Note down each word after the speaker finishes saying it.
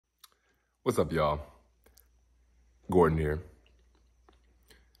What's up, y'all? Gordon here.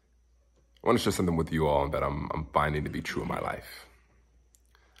 I want to share something with you all that I'm finding to be true in my life.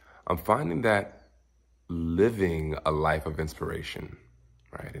 I'm finding that living a life of inspiration,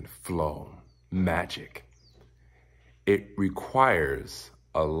 right, and flow, magic, it requires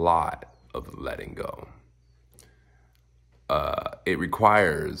a lot of letting go. It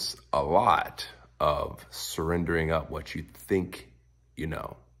requires a lot of surrendering up what you think you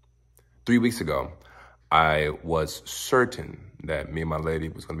know. 3 weeks ago, I was certain that me and my lady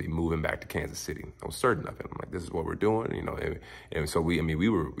was going to be moving back to Kansas City. I was certain of it. I'm like, this is what we're doing, you know. And so we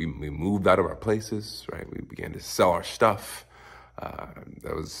moved out of our places, right? We began to sell our stuff.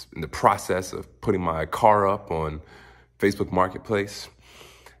 That was in the process of putting my car up on Facebook Marketplace.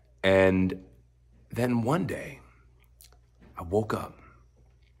 And then one day, I woke up,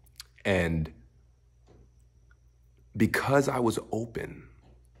 and because I was open,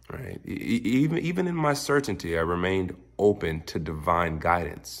 right? Even in my certainty, I remained open to divine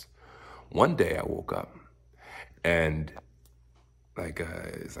guidance. One day I woke up and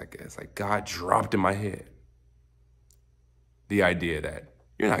it's like God dropped in my head the idea that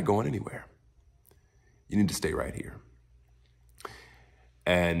you're not going anywhere. You need to stay right here.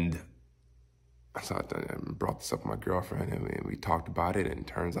 And so I brought this up with my girlfriend, and we talked about it, and it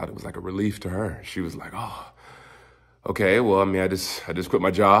turns out it was like a relief to her. She was like, oh, okay, well, I mean, I just quit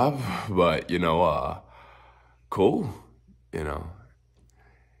my job, but, cool,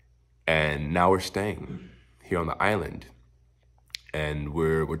 And now we're staying here on the island, and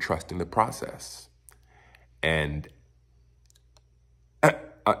we're trusting the process. And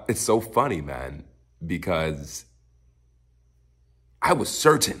it's so funny, man, because I was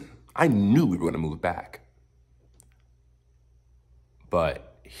certain, I knew we were going to move back.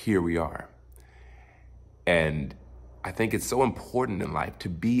 But here we are. And I think it's so important in life to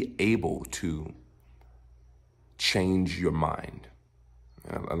be able to change your mind.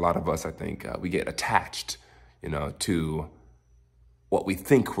 A lot of us, I think, we get attached, to what we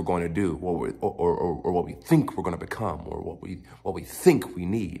think we're going to do, or what we think we're going to become, or what we think we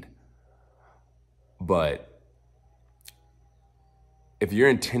need. But if you're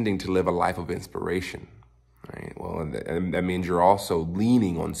intending to live a life of inspiration, right? Well, that means you're also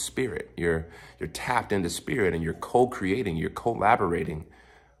leaning on spirit. You're tapped into spirit, and you're co-creating, you're collaborating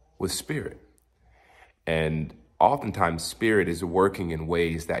with spirit. And oftentimes spirit is working in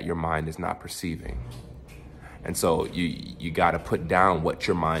ways that your mind is not perceiving. And so you got to put down what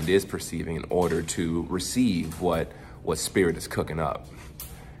your mind is perceiving in order to receive what spirit is cooking up,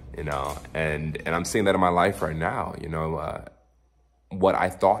 And I'm seeing that in my life right now, what I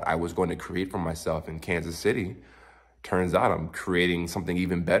thought I was going to create for myself in Kansas City, turns out I'm creating something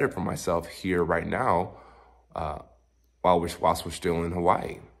even better for myself here right now, whilst we're still in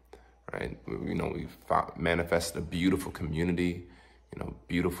Hawaii, right? We've manifested a beautiful community,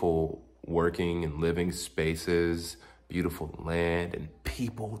 beautiful working and living spaces, beautiful land and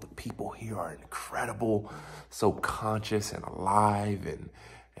people. The people here are incredible, so conscious and alive,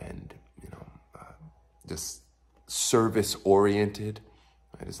 and just service-oriented.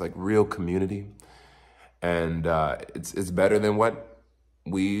 Right? It's like real community. And it's better than what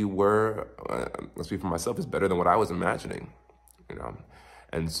we were, let's speak for myself, it's better than what I was imagining,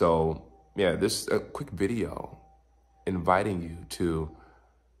 And so, yeah, this a quick video inviting you to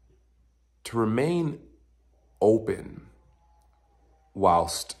remain open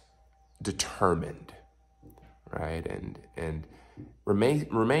whilst determined, right? And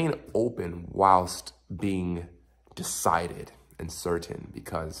remain open whilst being decided and certain,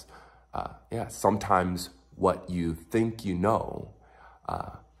 because sometimes what you think you know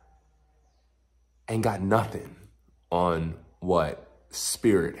ain't got nothing on what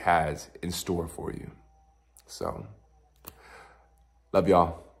spirit has in store for you. So, love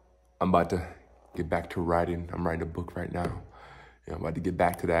y'all. I'm about to get back to writing. I'm writing a book right now. I'm about to get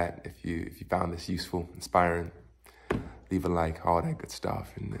back to that. If you found this useful, inspiring, leave a like, all that good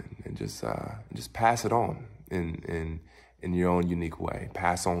stuff, and just pass it on in your own unique way.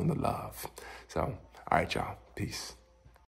 Pass on the love. So, all right, y'all. Peace.